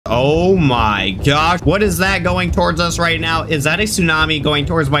Oh my gosh. What is that going towards us right now? Is that a tsunami going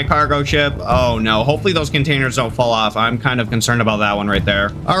towards my cargo ship? Oh no. Hopefully those containers don't fall off. I'm kind of concerned about that one right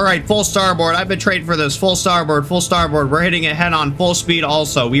there. All right, full starboard. I've been trained for this. Full starboard, full starboard. We're hitting it head on full speed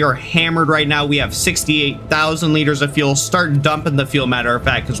also. We are hammered right now. We have 68,000 liters of fuel. Start dumping the fuel, matter of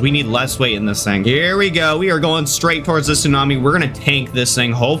fact, because we need less weight in this thing. Here we go. We are going straight towards the tsunami. We're going to tank this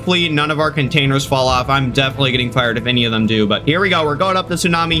thing. Hopefully none of our containers fall off. I'm definitely getting fired if any of them do, but here we go. We're going up the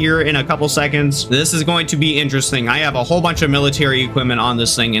tsunami here in a couple seconds. This is going to be interesting. I have a whole bunch of military equipment on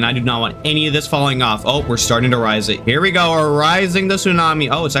this thing, and I do not want any of this falling off. Oh, we're starting to rise it. Here we go. We're rising the tsunami.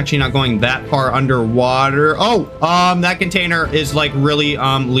 Oh, it's actually not going that far underwater. Oh, that container is like really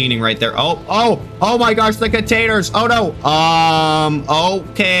leaning right there. Oh my gosh, the containers. Oh no.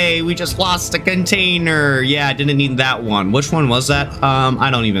 Okay, we just lost a container. Yeah, I didn't need that one. Which one was that?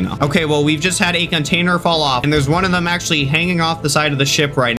 I don't even know. Okay, well, we've just had a container fall off, and there's one of them actually hanging off the side of the ship right now.